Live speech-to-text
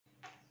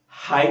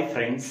Hi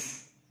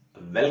friends,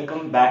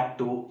 welcome back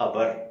to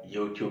our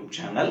YouTube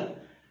channel.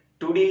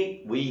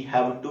 Today we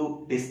have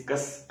to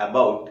discuss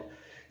about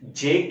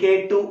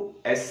JK to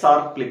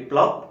SR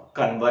flip-flop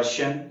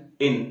conversion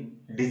in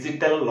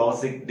Digital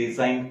Logic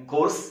Design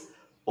course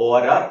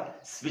ORR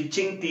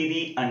Switching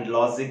Theory and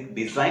Logic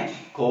Design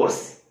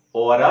course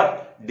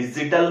ORR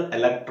Digital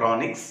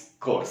Electronics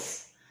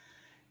course.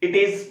 It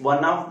is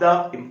one of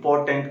the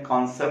important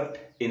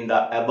concepts in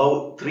the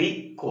above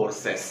three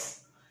courses.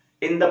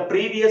 In the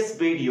previous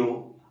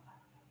video,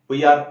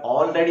 we are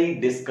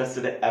already discussed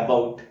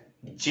about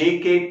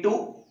JK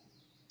to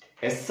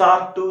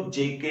SR to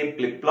JK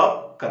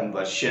flip-flop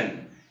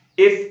conversion.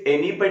 If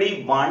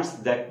anybody wants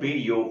that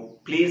video,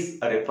 please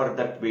refer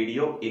that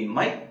video in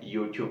my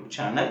YouTube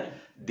channel,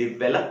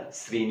 Divvela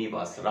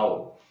Srinivas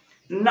Rao.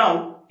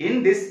 Now,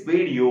 in this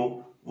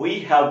video,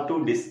 we have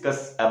to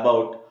discuss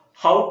about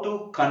how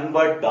to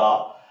convert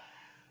the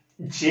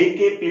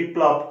JK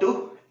flip-flop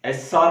to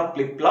SR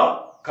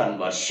flip-flop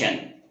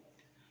conversion.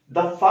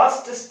 The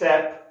first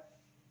step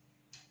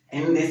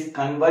in this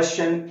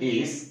conversion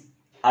is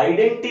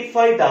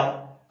identify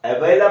the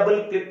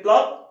available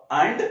flip-flop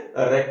and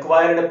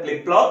required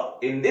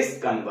flip-flop in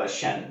this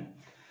conversion.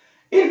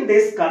 In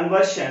this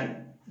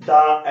conversion,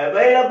 the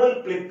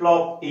available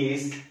flip-flop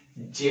is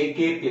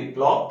JK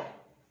flip-flop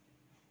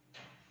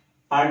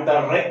and the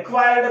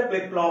required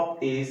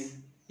flip-flop is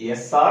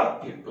SR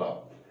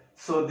flip-flop.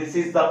 So this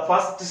is the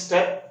first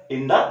step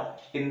in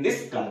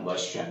this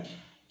conversion.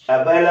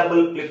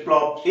 Available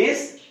flip-flop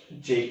is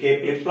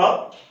JK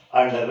flip-flop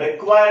and the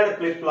required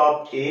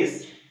flip-flop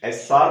is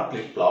SR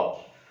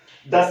flip-flop.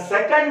 The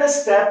second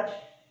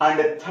step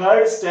and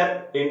third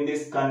step in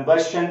this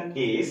conversion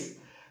is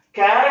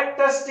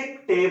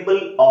characteristic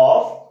table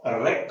of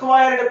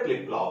required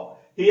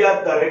flip-flop.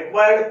 Here the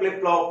required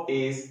flip-flop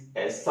is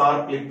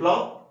SR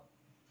flip-flop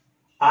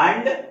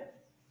and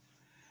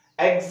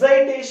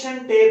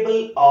excitation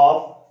table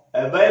of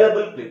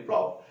available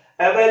flip-flop.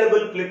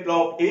 Available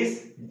flip-flop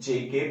is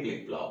JK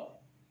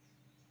flip-flop.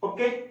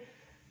 Okay.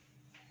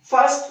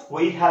 First,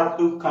 we have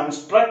to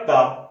construct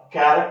the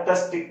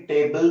characteristic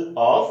table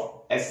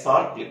of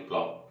SR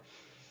flip-flop.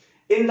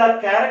 In the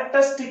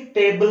characteristic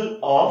table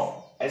of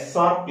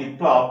SR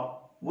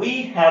flip-flop,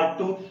 we have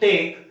to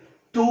take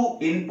two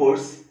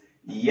inputs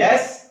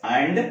S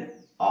and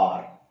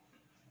R.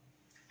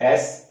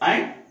 S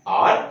and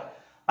R,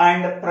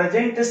 and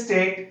present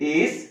state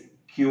is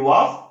Q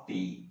of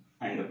T.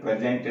 And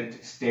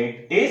present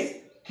state is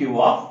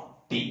Q of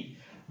T.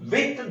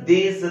 With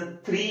these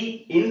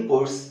three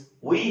inputs,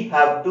 we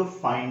have to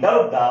find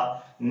out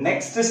the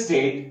next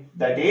state,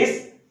 that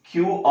is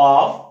Q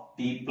of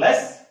T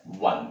plus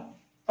 1.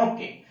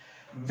 Okay.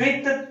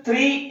 With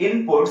three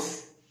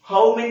inputs,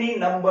 how many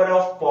number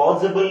of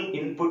possible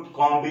input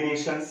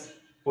combinations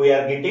we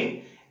are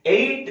getting?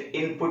 8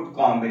 input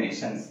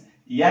combinations.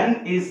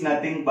 N is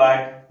nothing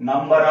but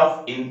number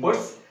of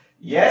inputs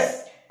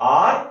S,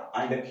 R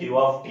and Q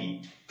of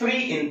T. 3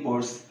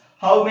 inputs.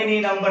 How many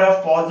number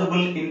of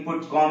possible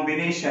input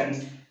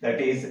combinations?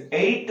 That is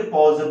 8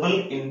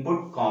 possible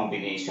input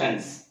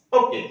combinations.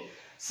 Okay.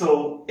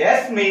 So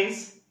S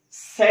means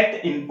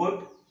set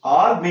input,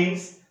 R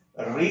means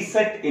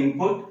reset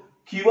input,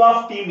 Q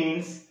of T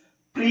means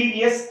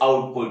previous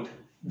output.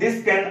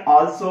 This can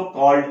also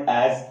called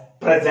as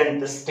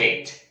present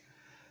state.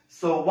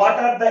 So what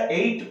are the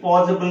 8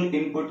 possible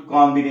input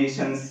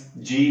combinations?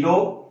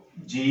 0,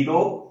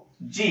 0,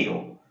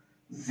 0,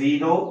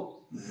 0,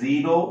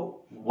 0,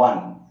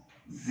 1,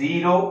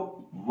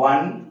 0,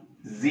 1,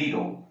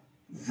 0,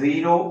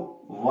 0,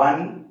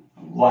 1,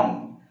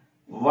 1,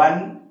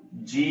 1,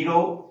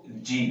 0,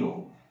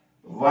 0,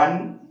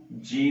 1,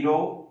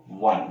 0,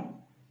 1,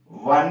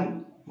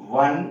 1,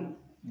 1,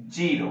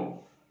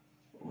 0,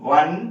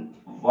 1,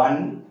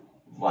 1,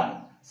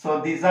 1.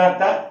 So these are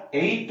the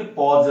 8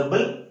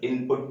 possible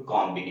input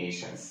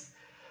combinations.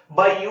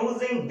 By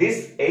using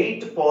these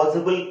 8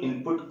 possible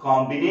input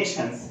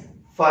combinations,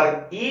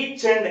 for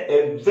each and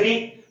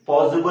every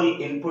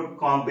possible input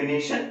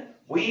combination,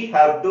 we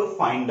have to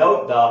find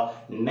out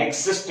the next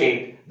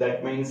state,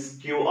 that means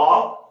Q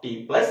of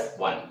T plus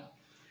 1.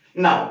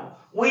 Now,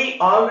 we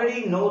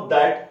already know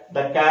that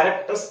the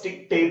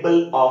characteristic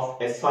table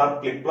of SR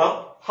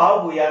flip-flop,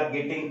 how we are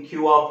getting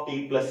Q of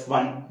T plus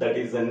 1, that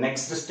is the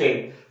next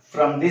state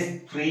from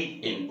these three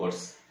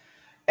inputs.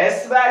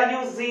 S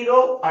value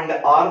 0 and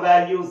R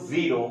value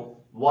 0,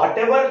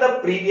 whatever the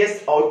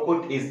previous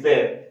output is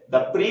there,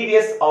 the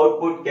previous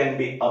output can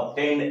be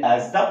obtained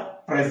as the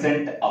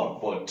present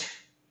output.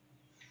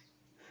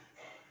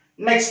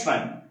 Next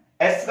one,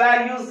 S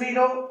value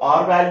 0,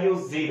 R value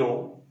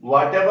 0,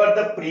 whatever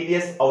the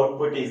previous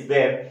output is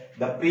there,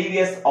 the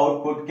previous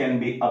output can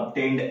be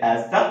obtained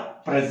as the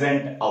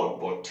present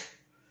output.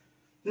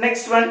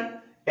 Next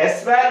one,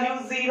 S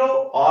value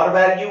 0, R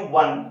value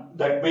 1,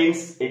 that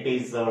means it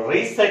is a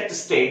reset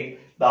state,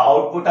 the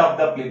output of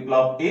the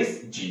flip-flop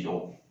is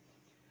 0.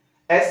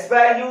 S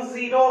value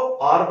 0,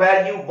 R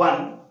value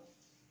 1,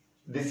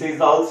 this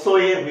is also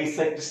a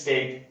reset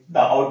state,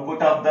 the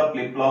output of the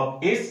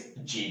flip-flop is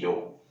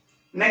 0.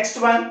 Next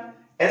one,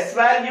 S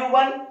value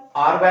 1,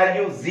 R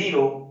value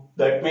 0.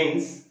 That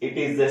means it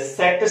is a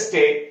set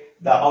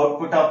state. The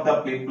output of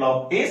the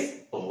flip-flop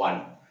is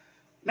 1.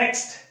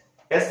 Next,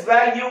 S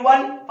value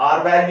 1,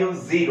 R value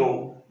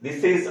 0.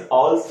 This is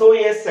also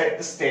a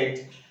set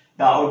state.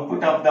 The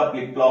output of the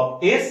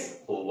flip-flop is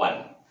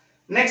 1.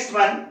 Next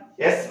one,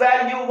 S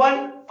value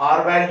 1,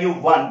 R value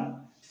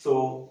 1.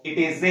 So it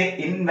is a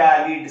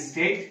invalid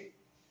state.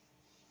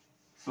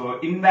 So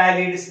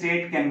invalid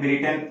state can be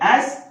written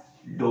as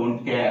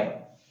don't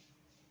care.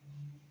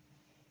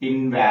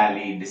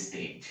 Invalid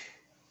state.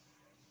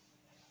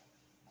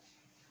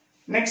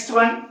 Next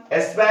one,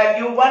 S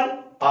value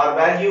 1, R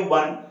value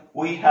 1.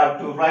 We have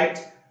to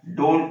write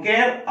don't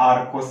care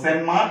or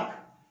question mark,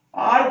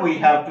 or we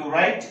have to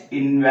write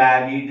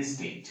invalid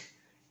state.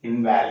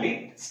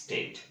 Invalid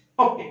state.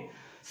 Okay.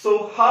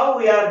 So how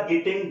we are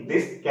getting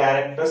this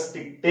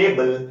characteristic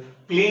table?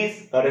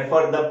 Please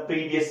refer the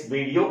previous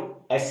video,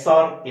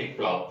 SR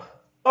flip-flop.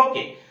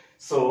 Okay.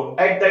 So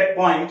at that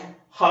point,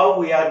 how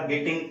we are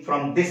getting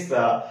from this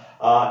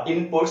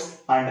inputs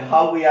and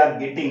how we are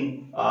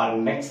getting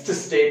next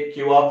state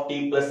Q of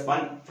t plus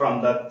 1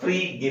 from the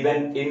 3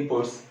 given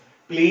inputs.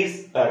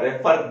 Please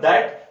refer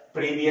that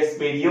previous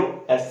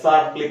video,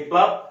 SR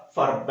flip-flop,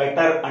 for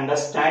better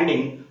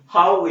understanding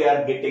how we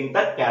are getting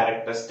the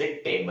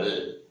characteristic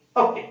table.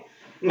 Okay,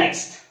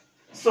 next.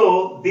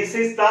 So this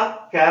is the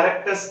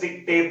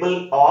characteristic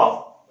table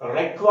of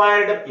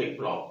required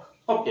flip-flop.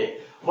 Okay,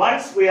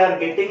 once we are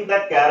getting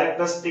the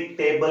characteristic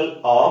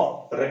table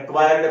of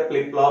required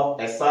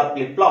flip-flop, SR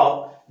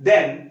flip-flop,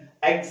 then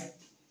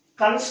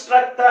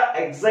construct the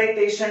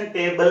excitation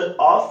table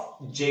of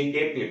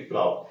JK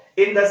flip-flop.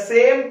 In the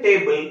same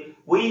table,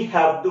 we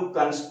have to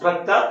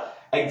construct the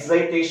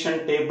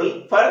excitation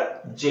table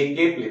for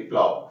JK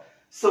flip-flop.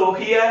 So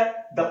here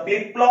the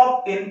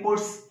flip-flop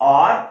inputs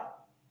are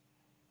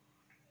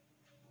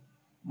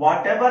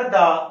whatever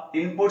the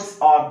inputs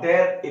are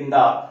there in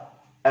the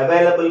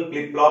available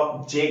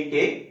flip-flop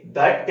JK,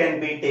 that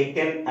can be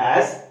taken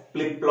as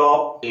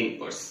flip-flop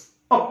inputs.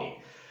 Okay.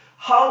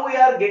 How we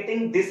are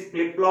getting this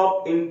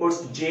flip-flop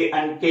inputs J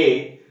and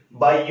K?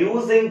 By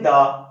using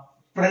the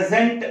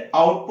present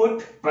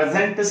output,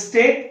 present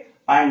state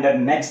and the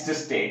next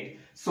state.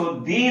 So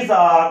these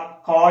are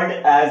called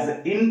as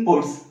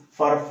inputs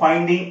for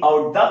finding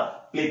out the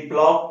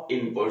flip-flop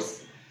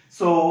inputs.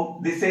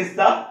 So this is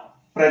the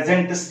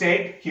present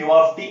state Q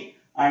of t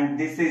and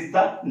this is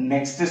the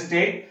next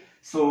state.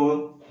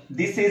 So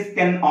this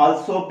can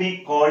also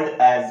be called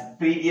as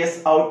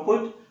previous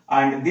output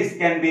and this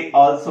can be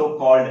also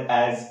called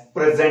as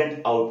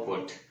present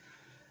output.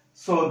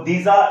 So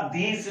these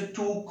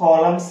two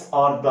columns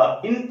are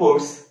the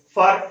inputs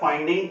for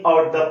finding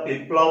out the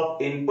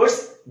flip-flop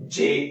inputs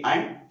J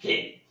and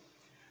K.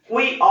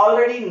 We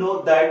already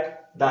know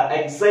that the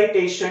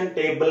excitation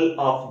table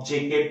of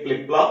JK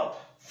flip-flop.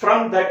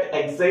 From that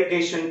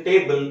excitation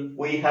table,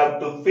 we have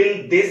to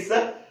fill this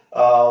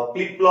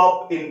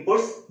flip-flop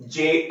inputs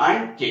J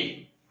and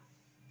K.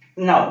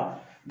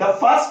 Now, the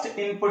first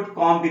input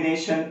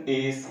combination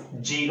is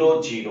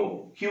 0,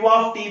 0. Q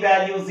of t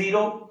value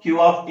 0, Q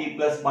of t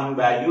plus 1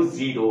 value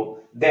 0.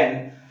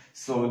 Then,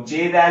 so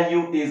J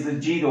value is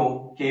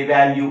 0, K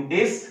value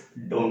is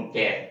don't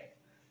care.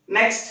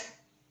 Next,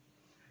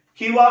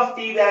 Q of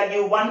t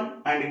value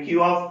 1 and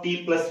Q of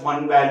t plus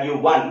 1 value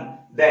 1.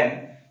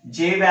 Then,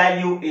 J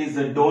value is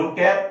don't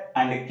care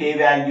and K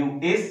value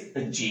is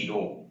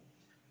 0.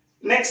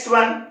 Next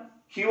one,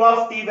 Q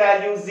of t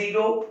value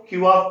 0,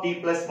 Q of t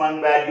plus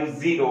 1 value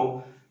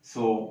 0.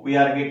 So we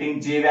are getting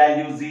J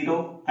value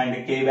 0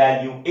 and K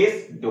value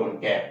is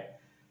don't care.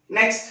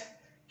 Next,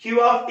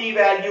 Q of t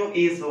value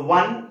is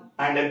 1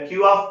 and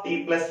Q of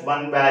t plus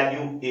 1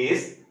 value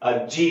is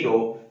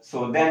 0.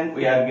 So then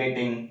we are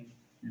getting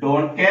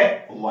don't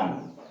care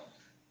 1.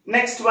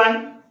 Next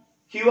one,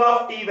 Q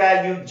of t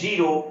value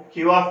 0,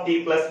 Q of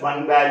t plus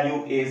 1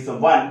 value is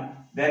 1.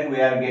 Then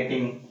we are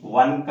getting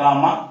 1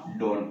 comma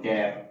don't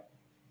care.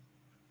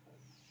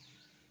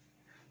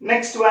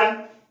 Next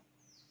one,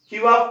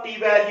 Q of t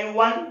value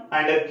 1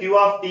 and Q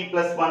of t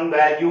plus 1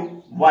 value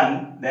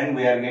 1. Then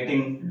we are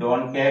getting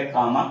don't care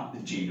comma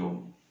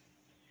 0.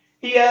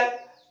 Here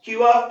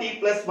Q of t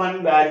plus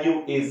 1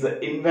 value is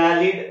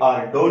invalid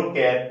or don't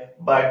care,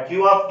 but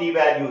Q of t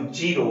value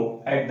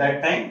 0, at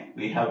that time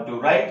we have to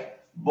write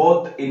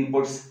both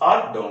inputs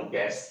are don't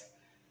cares.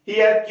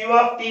 Here Q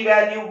of t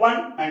value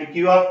 1 and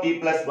Q of t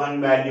plus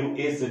 1 value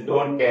is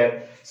don't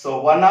care.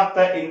 So one of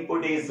the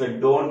input is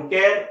don't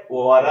care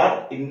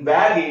or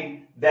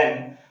invalid,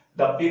 then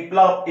the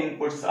flip-flop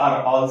inputs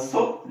are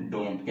also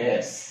don't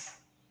cares.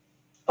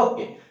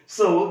 Okay,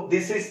 so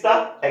this is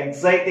the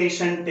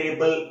excitation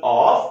table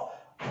of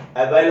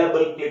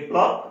available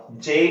flip-flop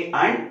J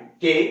and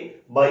K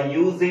by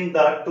using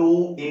the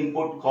two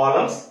input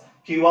columns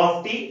Q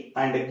of t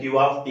and Q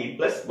of t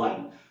plus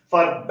 1.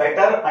 For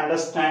better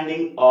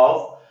understanding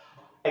of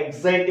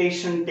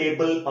excitation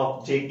table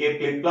of JK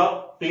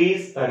flip-flop,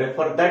 please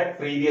refer that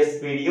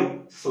previous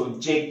video. So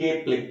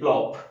JK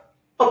flip-flop.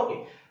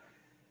 Okay.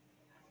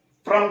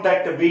 from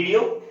that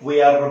video,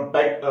 we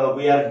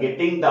are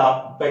getting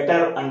the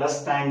better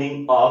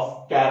understanding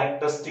of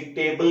characteristic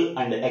table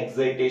and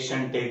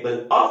excitation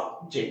table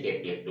of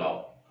JK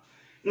flip-flop.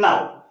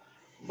 Now,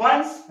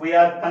 once we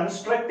are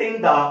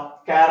constructing the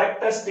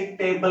characteristic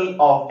table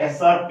of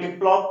SR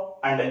flip-flop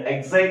and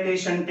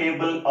excitation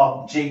table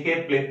of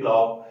JK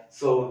flip-flop,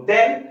 so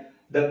then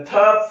the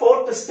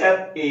fourth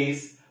step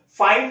is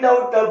find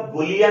out the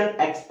Boolean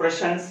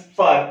expressions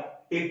for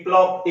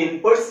flip-flop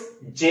inputs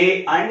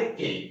J and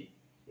K.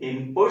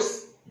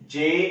 Inputs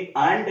J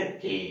and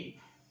K.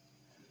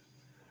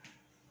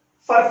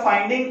 For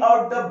finding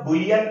out the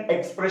Boolean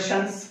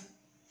expressions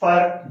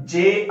for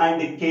J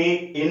and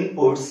K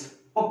inputs,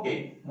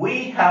 okay,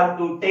 we have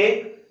to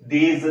take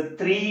these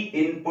three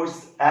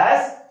inputs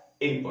as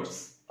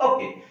inputs.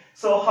 Okay,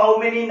 so how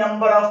many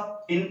number of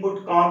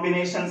input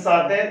combinations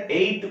are there?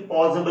 8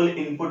 possible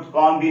input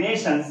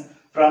combinations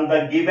from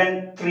the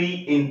given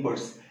three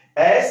inputs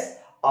S,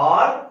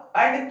 R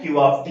and Q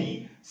of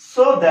T.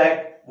 So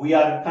that we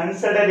are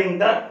considering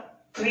the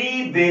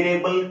three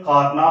variable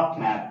Karnaugh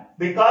map,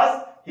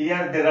 because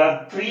here there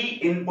are three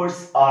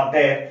inputs are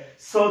there,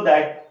 so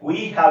that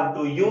we have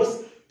to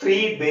use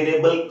three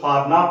variable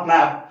Karnaugh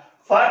map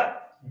for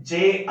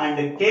J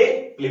and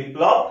K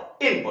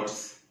flip-flop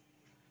inputs.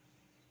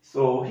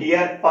 So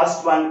here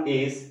first one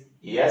is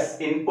S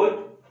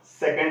input,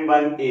 second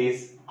one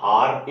is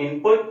R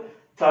input,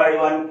 third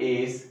one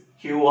is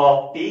Q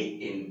of T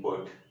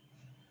input.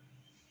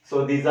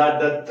 So these are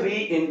the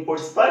three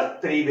inputs for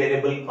three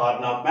variable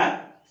Karnaugh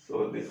map.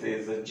 So this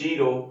is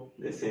 0,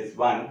 this is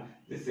 1,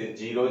 this is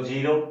 0,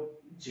 0,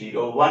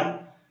 0, 1,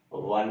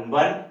 1,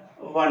 1,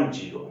 1,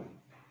 0.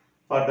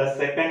 For the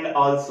second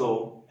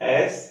also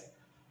S,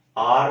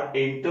 R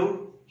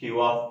into Q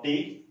of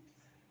T.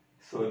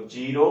 So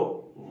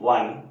 0,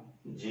 1,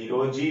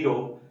 0,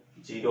 0,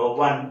 0,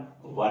 1,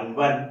 1,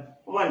 1,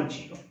 1,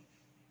 0.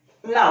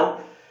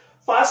 Now,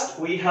 first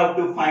we have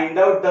to find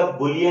out the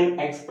Boolean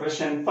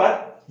expression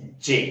for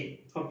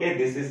J. Okay,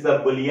 this is the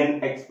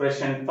Boolean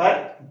expression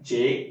for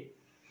J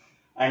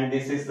and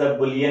this is the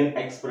Boolean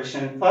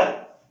expression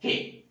for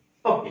K.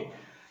 Okay,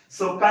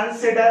 so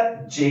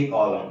consider J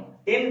column.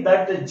 In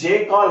that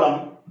J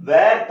column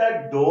where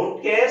the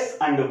don't cares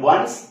and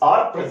ones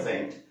are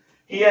present,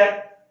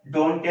 here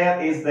don't care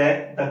is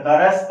there, the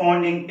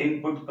corresponding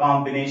input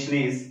combination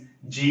is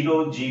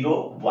 0,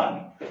 0,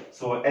 1.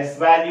 So S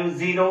value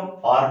 0,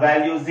 R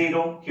value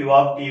 0, Q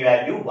of T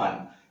value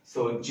 1.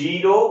 So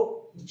 0,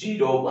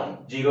 0, 1.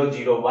 0,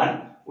 0,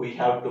 1. We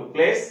have to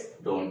place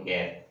don't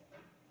care.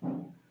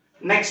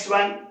 Next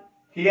one,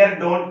 here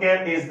don't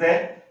care is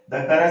there,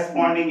 the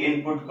corresponding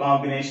input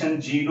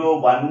combination 0,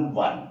 1,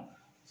 1.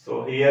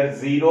 So here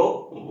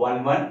 0,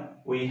 1, 1.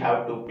 We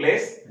have to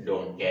place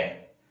don't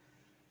care.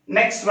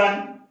 Next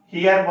one,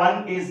 here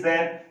 1 is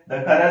there,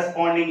 the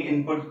corresponding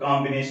input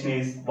combination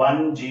is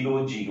 1,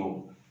 0,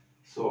 0.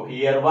 So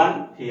here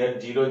 1, here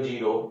 0,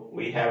 0,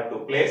 we have to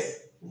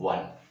place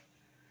 1.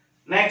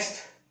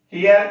 Next,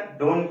 here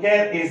don't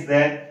care is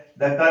there,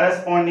 the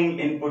corresponding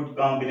input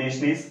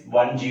combination is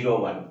 1,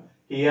 0, 1.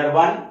 Here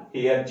 1,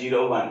 here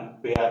 0, 1,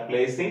 we are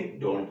placing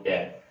don't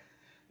care.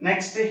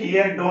 Next,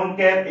 here don't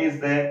care is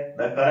there,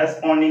 the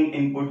corresponding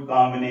input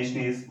combination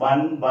is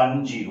 1,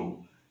 1,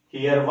 0.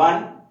 Here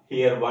 1,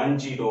 here 1,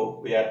 0,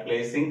 we are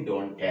placing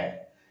don't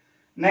care.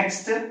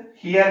 Next,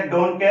 here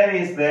don't care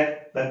is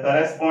there, the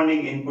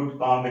corresponding input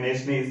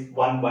combination is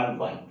 1, 1,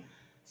 1.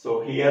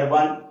 So here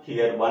 1,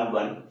 here 1,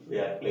 1, we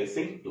are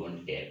placing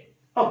don't care.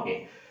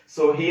 Okay,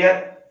 so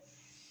here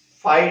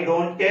 5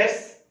 don't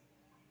cares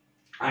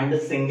and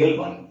single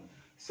 1.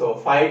 So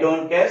 5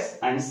 don't cares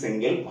and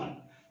single 1.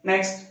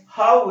 Next,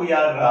 how we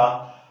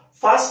are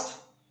first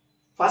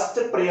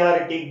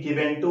priority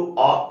given to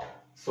oct.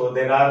 So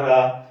there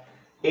are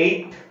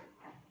 8.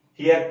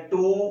 Here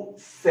 2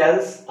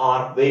 cells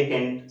are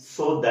vacant,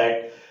 so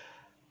that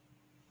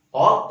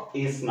oct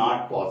is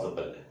not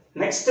possible.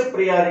 Next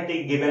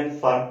priority given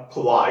for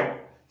quad.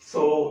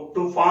 So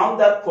to form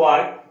the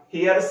quad,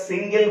 here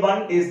single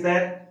 1 is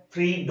there,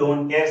 3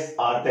 don't cares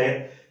are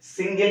there.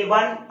 Single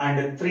 1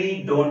 and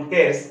 3 don't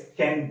cares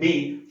can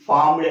be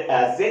formed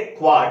as a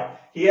quad.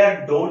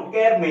 Here don't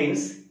care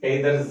means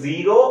either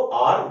 0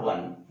 or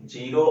 1.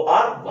 0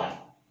 or 1.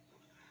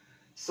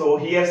 So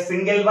here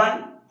single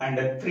 1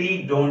 and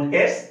 3 don't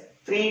cares.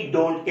 3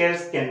 don't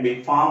cares can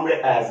be formed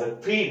as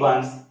 3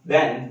 ones.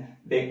 Then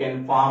they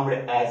can formed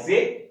as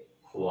a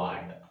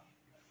quad.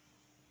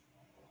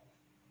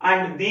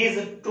 And these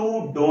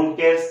 2 don't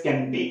cares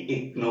can be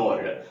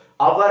ignored.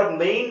 Our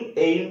main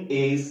aim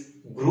is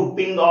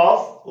grouping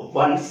of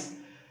ones.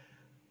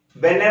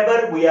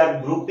 Whenever we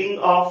are grouping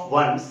of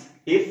ones,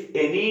 if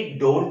any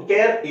don't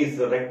care is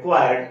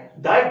required,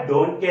 that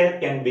don't care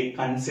can be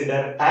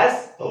considered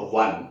as a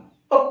 1.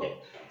 Okay.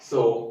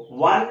 So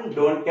 1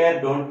 don't care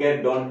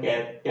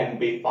can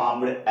be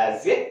formed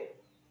as a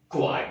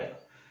quad.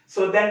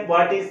 So then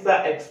what is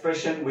the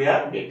expression we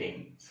are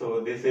getting?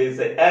 So this is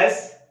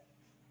S,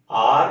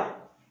 R,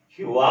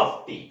 Q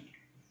of T.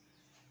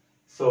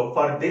 So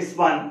for this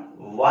one,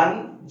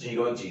 1,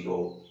 0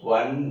 0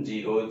 1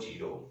 0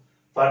 0.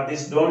 For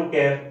this don't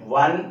care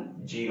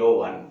 1 0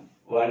 1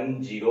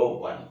 1 0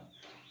 1.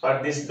 For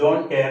this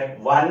don't care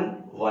 1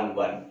 1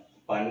 1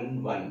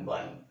 1 1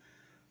 1.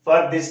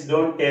 For this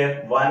don't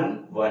care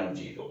 1 1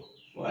 0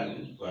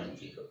 1 1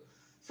 0.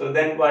 So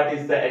then what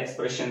is the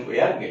expression we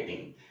are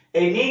getting?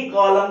 Any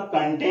column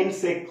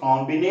contains a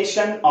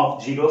combination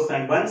of zeros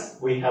and ones.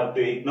 We have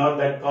to ignore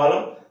that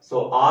column.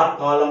 So R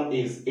column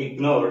is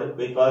ignored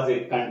because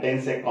it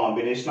contains a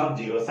combination of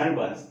zeros and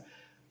ones.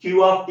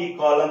 Q of T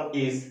column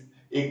is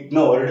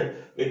ignored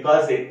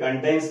because it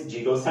contains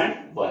zeros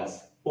and ones.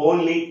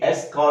 Only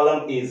S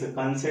column is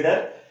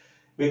considered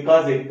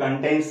because it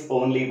contains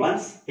only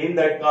ones. In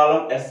that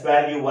column, S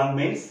value 1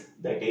 means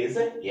that is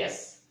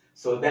yes.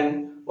 So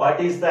then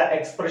what is the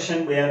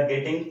expression we are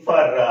getting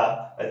for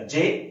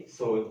J?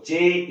 So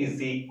J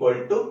is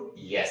equal to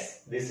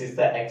yes. This is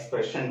the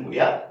expression we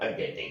are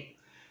getting.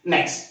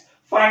 Next,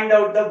 find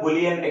out the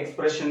Boolean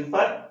expression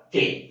for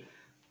K.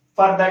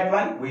 For that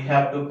one, we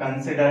have to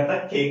consider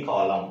the K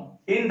column.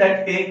 In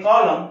that K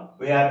column,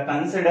 we are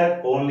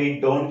considered only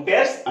don't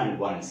cares and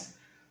ones.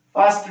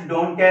 First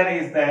don't care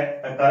is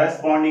that the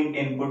corresponding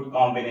input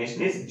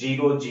combination is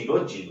 0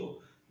 0 0.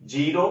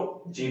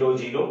 0 0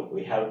 0,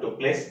 we have to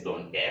place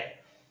don't care.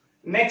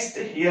 Next,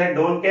 here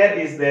don't care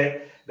is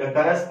that the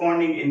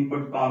corresponding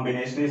input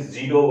combination is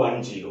 0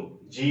 1 0.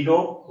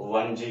 0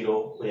 1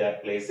 0, we are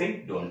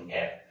placing don't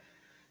care.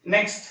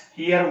 Next,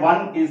 here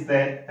 1 is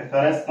that the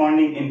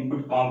corresponding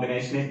input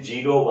combination is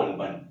 0 1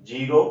 1.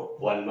 0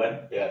 1 1,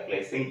 we are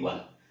placing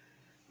 1.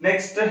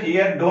 Next,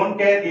 here don't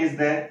care is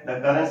that the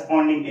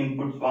corresponding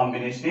input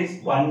combination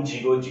is 1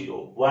 0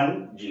 0.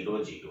 1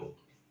 0 0.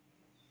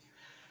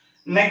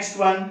 Next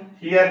one,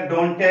 here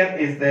don't care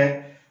is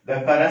that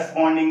the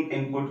corresponding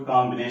input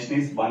combination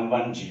is 1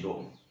 1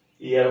 0.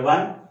 Here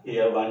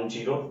 1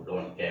 0,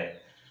 don't care.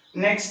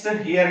 Next,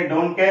 here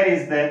don't care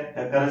is that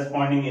the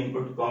corresponding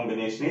input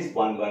combination is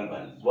 1 1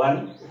 1.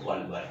 1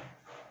 1 1.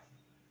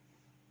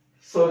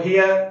 So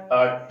here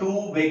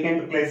two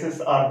vacant places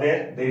are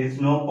there. There is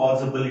no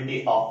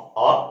possibility of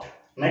oct.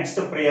 Next,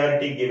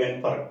 priority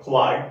given for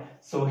quad.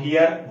 So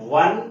here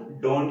 1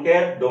 don't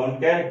care, don't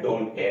care,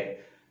 don't care.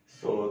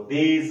 So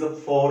these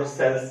four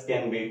cells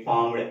can be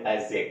formed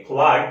as a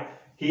quad.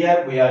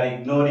 Here we are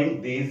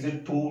ignoring these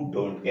two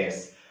don't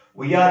cares.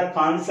 We are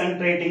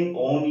concentrating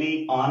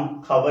only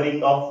on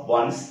covering of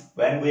ones.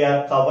 When we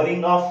are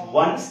covering of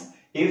ones,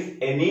 if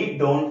any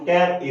don't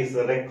care is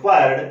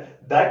required,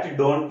 that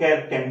don't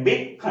care can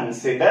be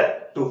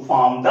considered to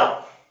form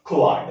the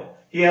quad.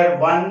 Here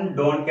 1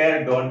 don't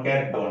care, don't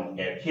care, don't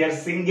care. Here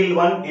single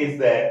one is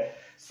there.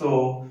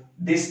 So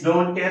this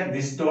don't care,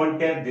 this don't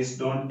care, this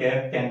don't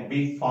care can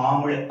be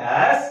formed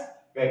as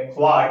a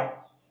quad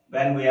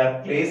when we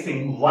are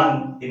placing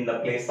 1 in the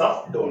place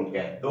of don't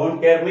care. Don't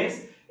care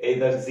means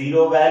either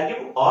 0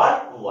 value or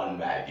 1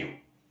 value.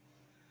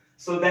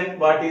 So then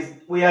what is,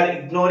 we are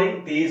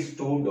ignoring these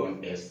two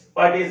don't cares.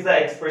 What is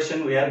the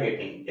expression we are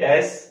getting?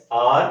 S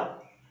or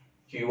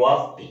Q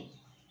of T.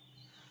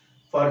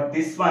 For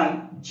this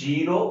one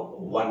 0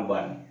 1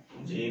 1.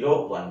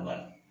 0 1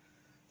 1.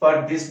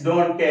 For this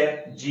don't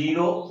care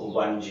 0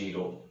 1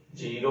 0.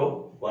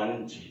 0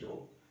 1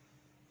 0.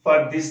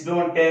 For this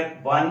don't care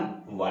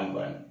 1 1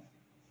 1.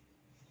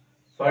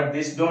 For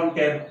this don't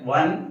care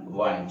 1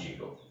 1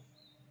 0.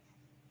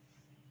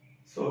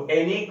 So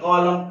any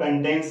column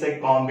contains a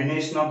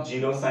combination of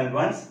zeros and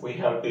ones, we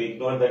have to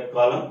ignore that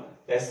column.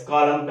 S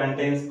column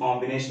contains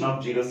combination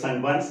of zeros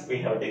and ones, we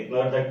have to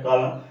ignore that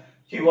column.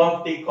 Q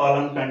of T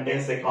column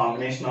contains a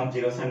combination of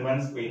zeros and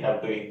ones, we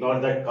have to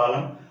ignore that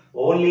column.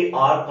 Only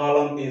R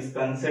column is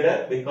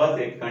considered because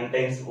it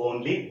contains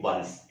only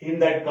ones. In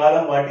that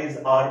column, what is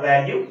R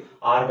value?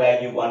 R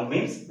value 1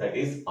 means that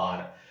is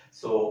R.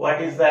 So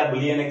what is the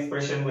Boolean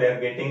expression we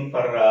are getting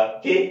for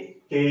K?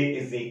 K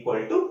is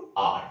equal to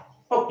R.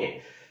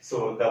 Okay,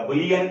 so the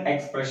Boolean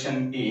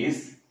expression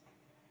is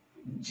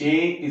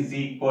J is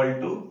equal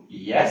to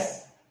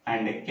yes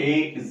and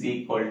K is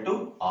equal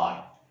to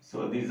R.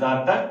 So these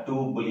are the two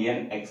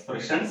Boolean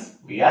expressions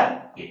we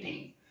are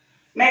getting.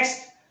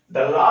 Next,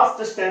 the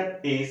last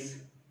step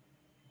is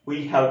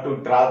we have to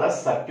draw the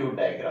circuit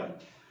diagram.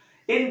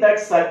 In that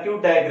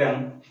circuit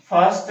diagram,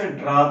 first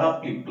draw the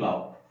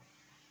flip-flop.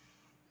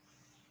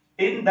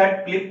 In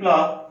that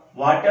flip-flop,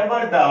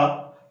 whatever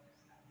the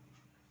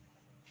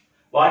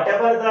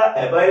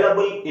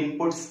available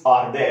inputs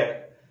are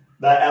there,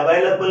 the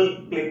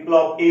available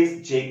flip-flop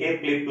is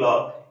JK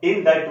flip-flop.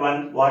 In that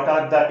one, what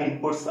are the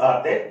inputs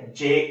are there?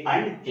 J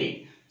and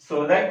K.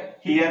 So that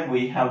here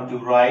we have to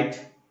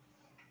write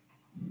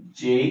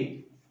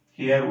J,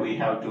 here we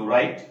have to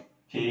write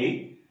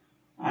K,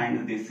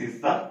 and this is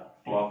the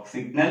clock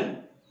signal,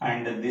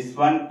 and this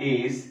one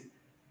is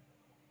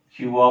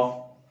Q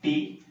of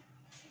T.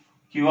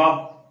 Q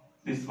of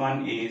this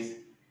one is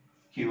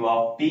Q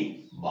of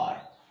T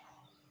bar.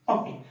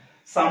 Okay,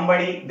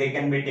 somebody they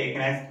can be taken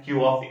as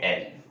Q of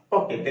L.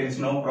 Okay, there is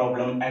no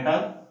problem at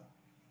all.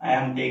 I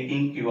am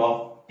taking Q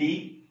of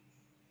T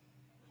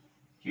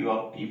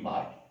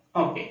bar.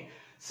 Okay,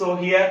 so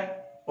here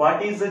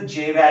What is the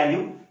J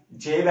value?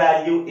 J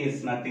value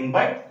is nothing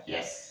but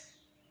S.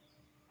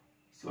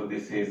 So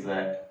this is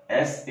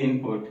S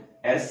input.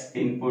 S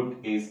input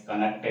is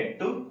connected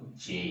to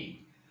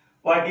J.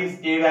 What is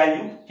K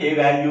value? K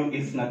value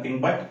is nothing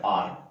but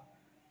R.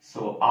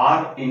 So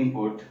R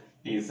input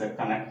is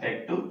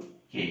connected to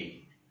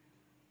K.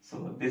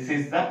 So this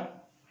is the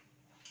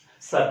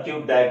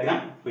circuit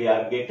diagram we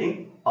are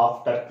getting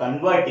after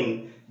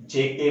converting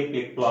JK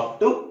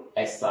flip-flop to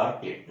SR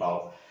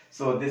flip-flop.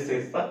 So this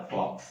is the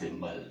clock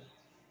symbol.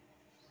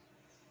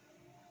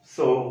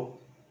 So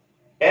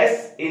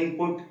S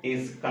input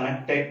is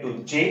connected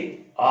to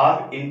J,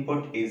 R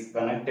input is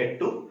connected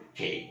to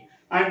K.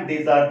 And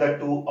these are the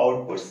two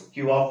outputs,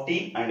 Q of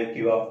T and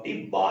Q of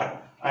T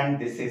bar, and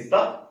this is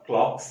the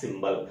clock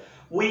symbol.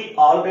 We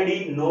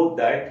already know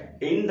that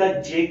in the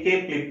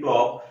JK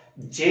flip-flop,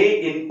 J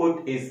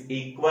input is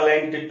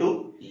equivalent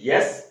to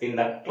S in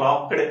the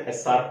clocked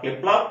SR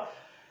flip-flop.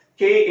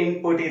 K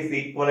input is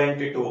equivalent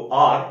to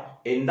R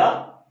in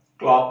the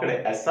clocked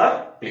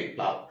SR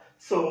flip-flop.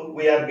 So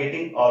we are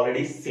getting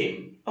already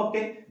same.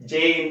 Okay,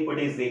 J input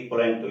is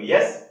equivalent to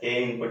S,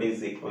 K input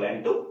is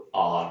equivalent to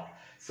R.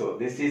 So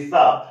this is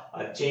the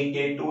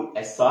JK to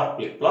SR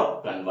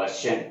flip-flop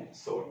conversion.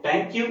 So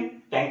thank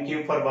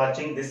you for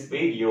watching this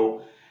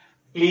video.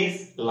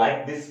 Please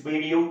like this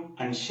video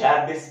and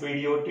share this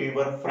video to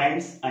your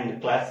friends and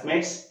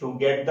classmates. To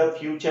get the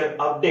future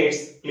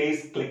updates,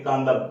 please click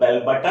on the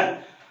bell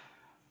button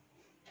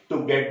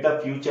to get the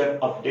future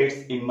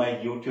updates in my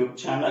YouTube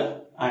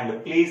channel.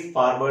 And please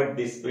forward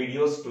these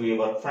videos to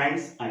your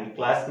friends and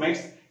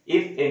classmates.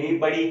 If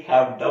anybody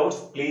have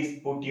doubts,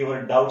 please put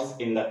your doubts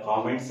in the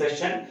comment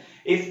section.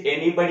 If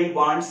anybody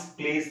wants,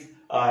 please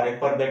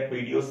refer that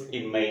videos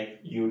in my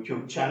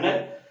YouTube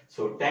channel.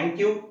 So thank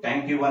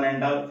you one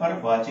and all for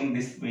watching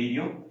this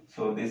video.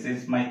 So this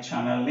is my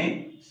channel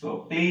name. So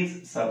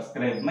please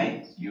subscribe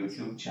my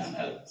YouTube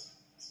channel.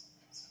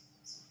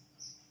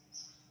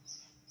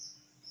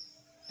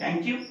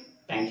 Thank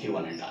you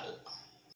one and all.